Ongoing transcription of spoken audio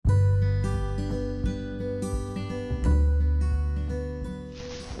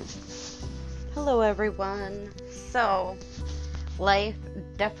Hello, everyone. So, life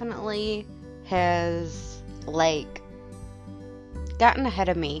definitely has, gotten ahead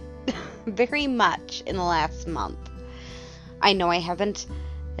of me very much in the last month. I know I haven't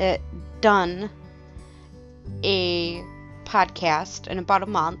done a podcast in about a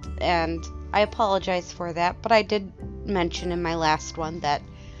month, and I apologize for that, but I did mention in my last one that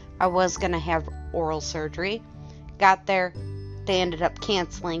I was going to have oral surgery. Got there, they ended up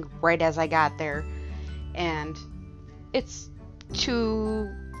canceling right as I got there, and it's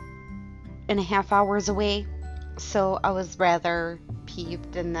 2.5 hours away, so I was rather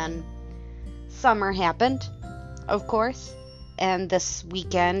peeved. And then summer happened, of course, and this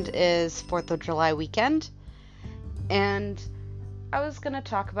weekend is 4th of July weekend, and I was going to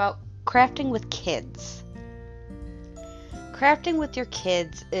talk about crafting with kids. Crafting with your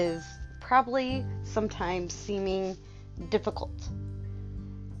kids is probably sometimes seeming difficult,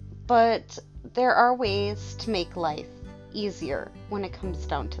 but there are ways to make life easier when it comes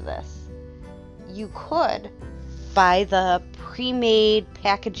down to this. You could buy the pre-made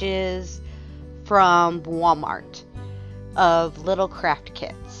packages from Walmart of little craft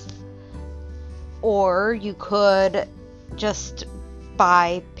kits, or you could just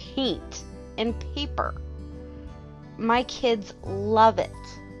buy paint and paper. My kids love it.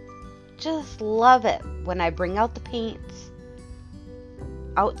 Just love it when I bring out the paints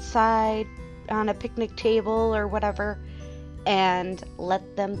outside on a picnic table or whatever and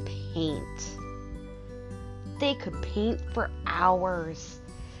let them paint. They could paint for hours.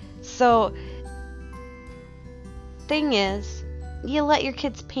 So, thing is, you let your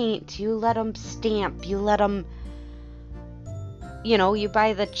kids paint, you let them stamp, you let them, you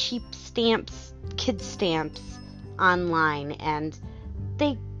buy the cheap stamps, kid stamps online, and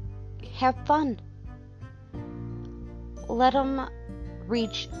they have fun. Let them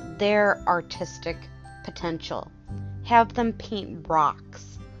reach their artistic potential. Have them paint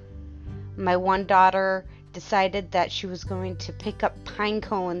rocks. My one daughter decided that she was going to pick up pine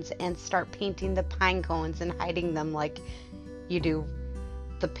cones and start painting the pine cones and hiding them like you do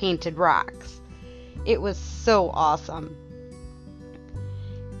the painted rocks. It was so awesome.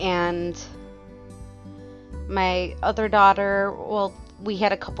 And my other daughter, we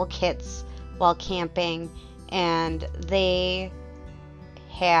had a couple kits while camping, and they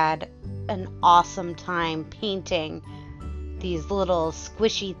had an awesome time painting these little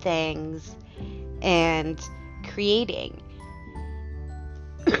squishy things and creating.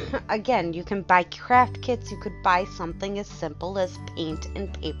 Again, you can buy craft kits. You could buy something as simple as paint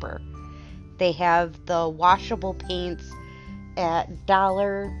and paper. They have the washable paints at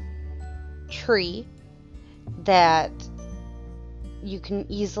Dollar Tree that you can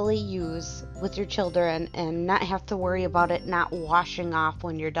easily use with your children and not have to worry about it not washing off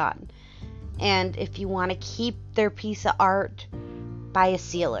when you're done. And if you want to keep their piece of art, buy a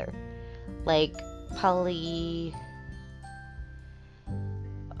sealer, like the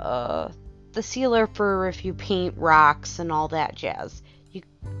sealer for if you paint rocks and all that jazz.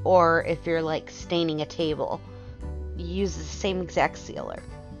 Or if you're staining a table, you use the same exact sealer.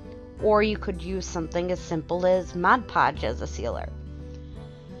 Or you could use something as simple as Mod Podge as a sealer.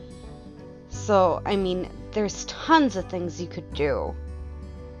 So, there's tons of things you could do.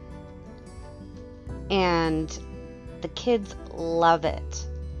 And the kids love it.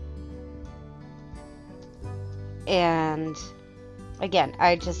 And again,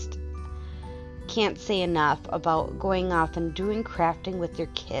 I just can't say enough about going off and doing crafting with your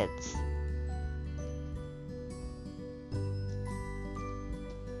kids.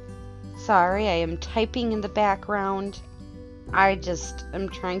 Sorry, I am typing in the background. I just am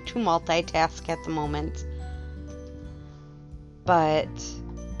trying to multitask at the moment. But,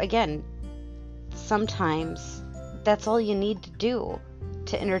 again, sometimes that's all you need to do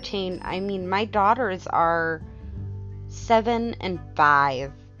to entertain. My daughters are 7 and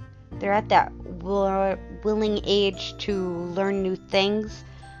 5. They're at that willing age to learn new things,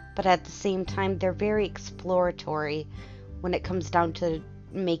 but at the same time, they're very exploratory when it comes down to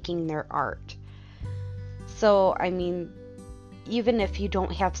making their art. So, even if you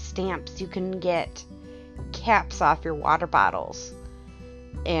don't have stamps, you can get caps off your water bottles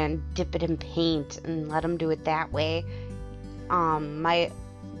and dip it in paint and let them do it that way. My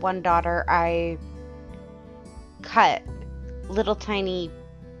one daughter, I cut little tiny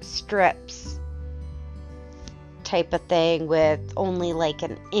strips type of thing with only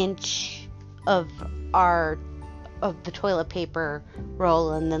an inch of the toilet paper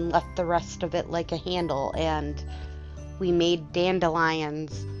roll, and then left the rest of it like a handle, and we made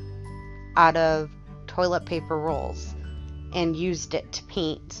dandelions out of toilet paper rolls and used it to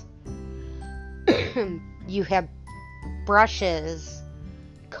paint. You have brushes,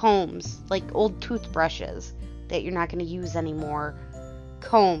 combs, like old toothbrushes that you're not going to use anymore,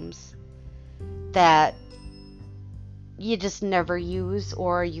 combs that you just never use,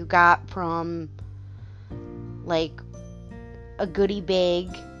 or you got from like a goodie bag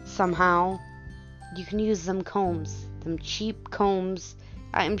somehow. You can use them combs, them cheap combs.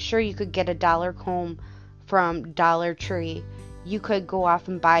 I'm sure you could get a dollar comb from Dollar Tree. You could go off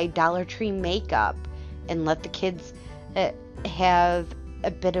and buy Dollar Tree makeup and let the kids have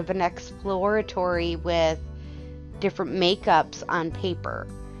a bit of an exploratory with different makeups on paper.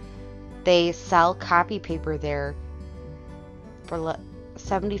 They sell copy paper there for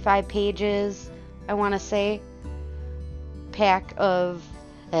 75 pages, I want to say, pack of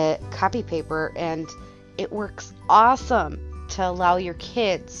copy paper, and it works awesome to allow your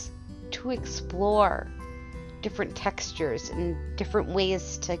kids to explore different textures and different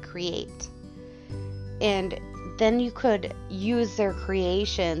ways to create. And then you could use their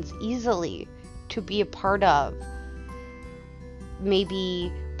creations easily to be a part of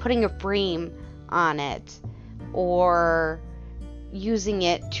maybe putting a frame on it, or using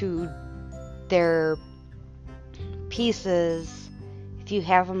it to their pieces. If you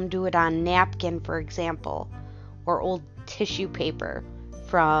have them do it on napkin, for example, or old tissue paper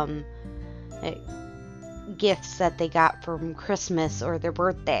from gifts that they got from Christmas or their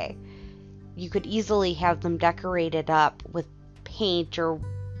birthday, you could easily have them decorated up with paint or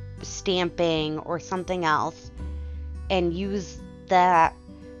stamping or something else, and use that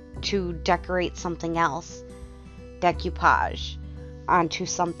to decorate something else, decoupage onto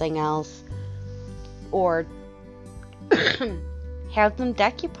something else, or have them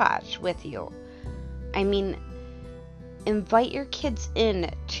decoupage with you. I mean, invite your kids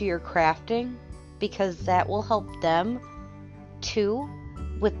in to your crafting, because that will help them too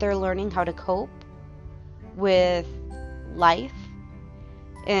with their learning how to cope with life.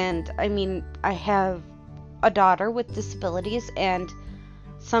 And I mean, I have a daughter with disabilities, and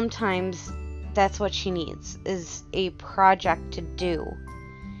sometimes that's what she needs, is a project to do.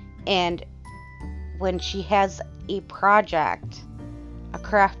 And when she has a project, a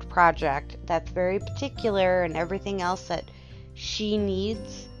craft project that's very particular and everything else that she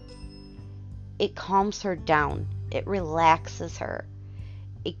needs, it calms her down. It relaxes her.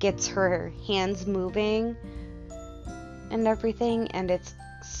 It gets her hands moving and everything, and it's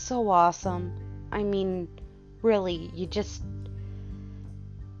so awesome. I mean, really,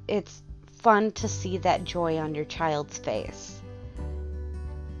 it's fun to see that joy on your child's face.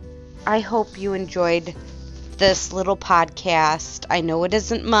 I hope you enjoyed this little podcast. I know it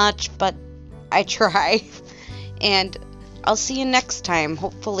isn't much, but I try. And I'll see you next time,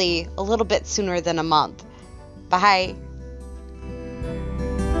 hopefully a little bit sooner than a month. Bye.